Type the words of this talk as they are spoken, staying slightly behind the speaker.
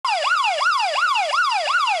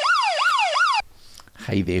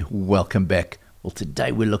Hey there, welcome back. Well,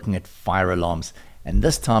 today we're looking at fire alarms, and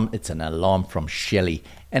this time it's an alarm from Shelly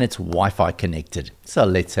and it's Wi-Fi connected. So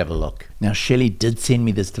let's have a look. Now, Shelly did send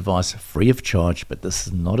me this device free of charge, but this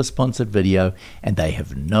is not a sponsored video and they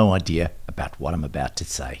have no idea about what I'm about to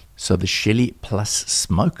say. So the Shelly Plus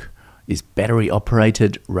Smoke is battery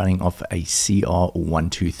operated, running off a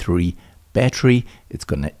CR123 battery. It's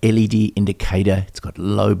got an LED indicator, it's got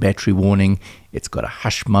low battery warning, it's got a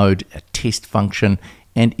hush mode, a test function,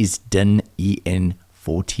 and is DIN EN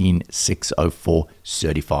 14604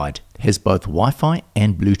 certified. It has both Wi-Fi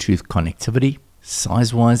and Bluetooth connectivity.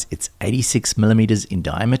 Size-wise, it's 86mm in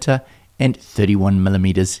diameter and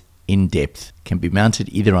 31mm in depth. Can be mounted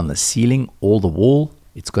either on the ceiling or the wall.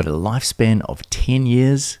 It's got a lifespan of 10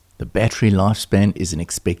 years. The battery lifespan is an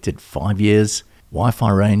expected 5 years. Wi-Fi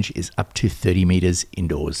range is up to 30 meters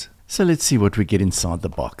indoors. So let's see what we get inside the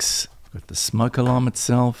box. We've got the smoke alarm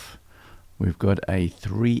itself. We've got a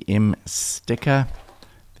 3M sticker.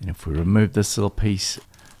 Then if we remove this little piece,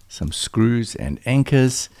 some screws and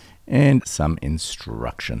anchors and some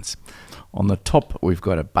instructions. On the top, we've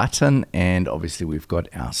got a button, and obviously we've got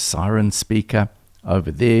our siren speaker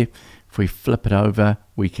over there. If we flip it over,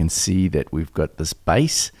 we can see that we've got this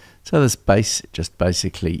base. So this base just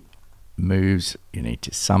basically moves. You need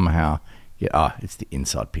to somehow get, it's the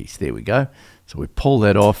inside piece. There we go. So we pull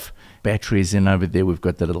that off. Battery is in over there. We've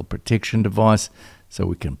got the little protection device, so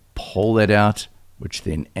we can pull that out, which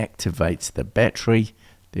then activates the battery.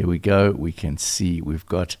 There we go. We can see we've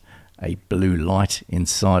got a blue light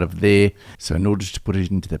inside of there. So in order to put it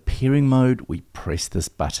into the pairing mode, we press this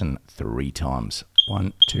button 3 times.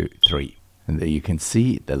 1, 2, 3. And there you can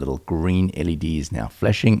see the little green LED is now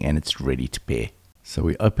flashing and it's ready to pair. So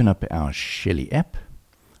we open up our Shelly app,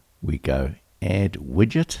 we go add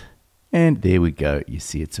widget, and there we go. You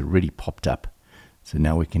see it's already popped up. So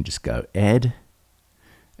now we can just go add.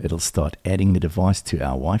 It'll start adding the device to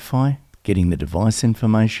our Wi-Fi, getting the device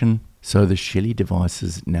information. So the Shelly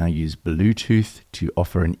devices now use Bluetooth to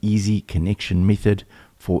offer an easy connection method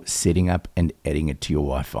for setting up and adding it to your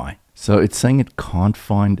Wi-Fi. So it's saying it can't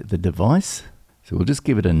find the device. So we'll just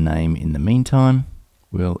give it a name in the meantime.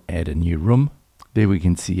 We'll add a new room. There we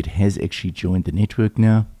can see it has actually joined the network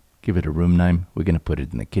now. Give it a room name. We're going to put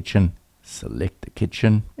it in the kitchen. Select the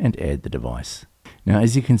kitchen and add the device. Now,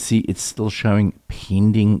 as you can see, it's still showing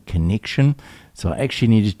pending connection. So I actually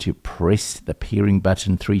needed to press the pairing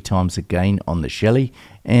button 3 times again on the Shelly,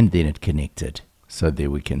 and then it connected. So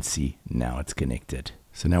there we can see now it's connected.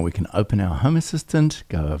 So now we can open our Home Assistant,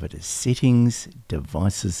 go over to Settings,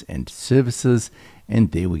 Devices and Services,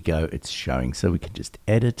 and there we go. It's showing. So we can just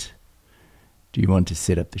add it. Do you want to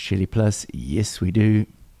set up the Shelly Plus? Yes, we do.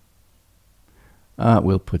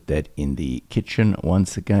 We'll put that in the kitchen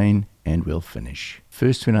once again, and we'll finish.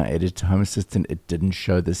 First, when I added to Home Assistant, it didn't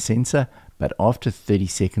show the sensor, but after 30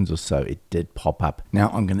 seconds or so, it did pop up. Now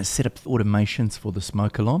I'm going to set up the automations for the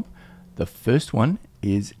smoke alarm. The first one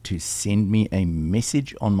is to send me a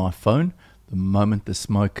message on my phone the moment the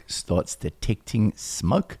smoke starts detecting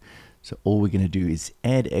smoke. So all we're going to do is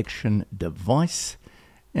add action device.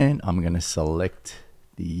 And I'm going to select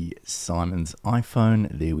the Simon's iPhone.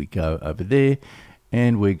 There we go over there.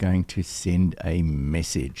 And we're going to send a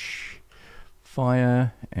message.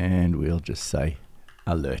 Fire, and we'll just say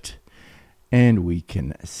alert. And we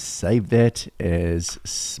can save that as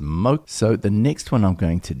smoke. So the next one I'm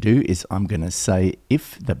going to do is I'm going to say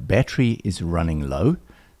if the battery is running low.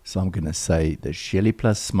 So I'm going to say the Shelly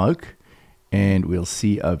Plus smoke. And we'll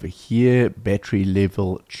see over here battery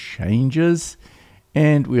level changes.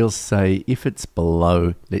 And we'll say if it's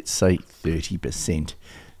below, let's say 30%,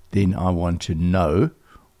 then I want to know.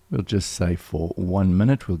 We'll just say for 1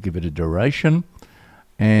 minute, we'll give it a duration.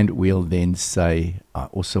 And we'll then say, I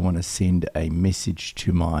also want to send a message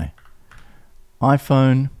to my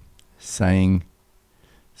iPhone saying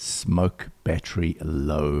smoke battery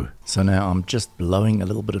low. So now I'm just blowing a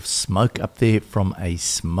little bit of smoke up there from a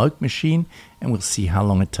smoke machine, and we'll see how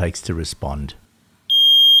long it takes to respond.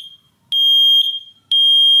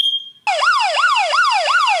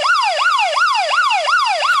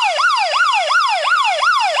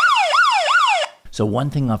 So one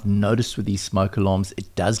thing I've noticed with these smoke alarms,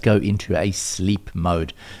 it does go into a sleep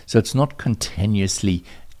mode. So it's not continuously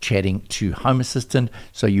chatting to Home Assistant,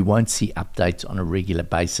 so you won't see updates on a regular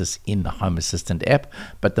basis in the Home Assistant app.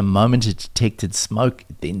 But the moment it detected smoke,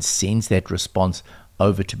 it then sends that response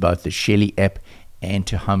over to both the Shelly app and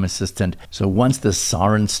to Home Assistant. So once the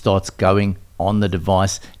siren starts going on the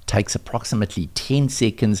device, it takes approximately 10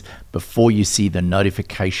 seconds before you see the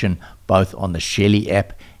notification both on the Shelly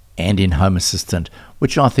app and in Home Assistant,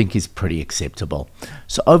 which I think is pretty acceptable.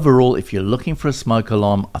 So overall, if you're looking for a smoke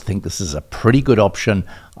alarm, I think this is a pretty good option.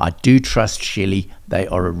 I do trust Shelly. They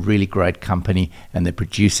are a really great company and they're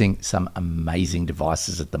producing some amazing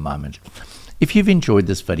devices at the moment. If you've enjoyed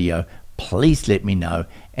this video, please let me know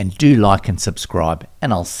and do like and subscribe,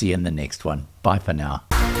 and I'll see you in the next one. Bye for now.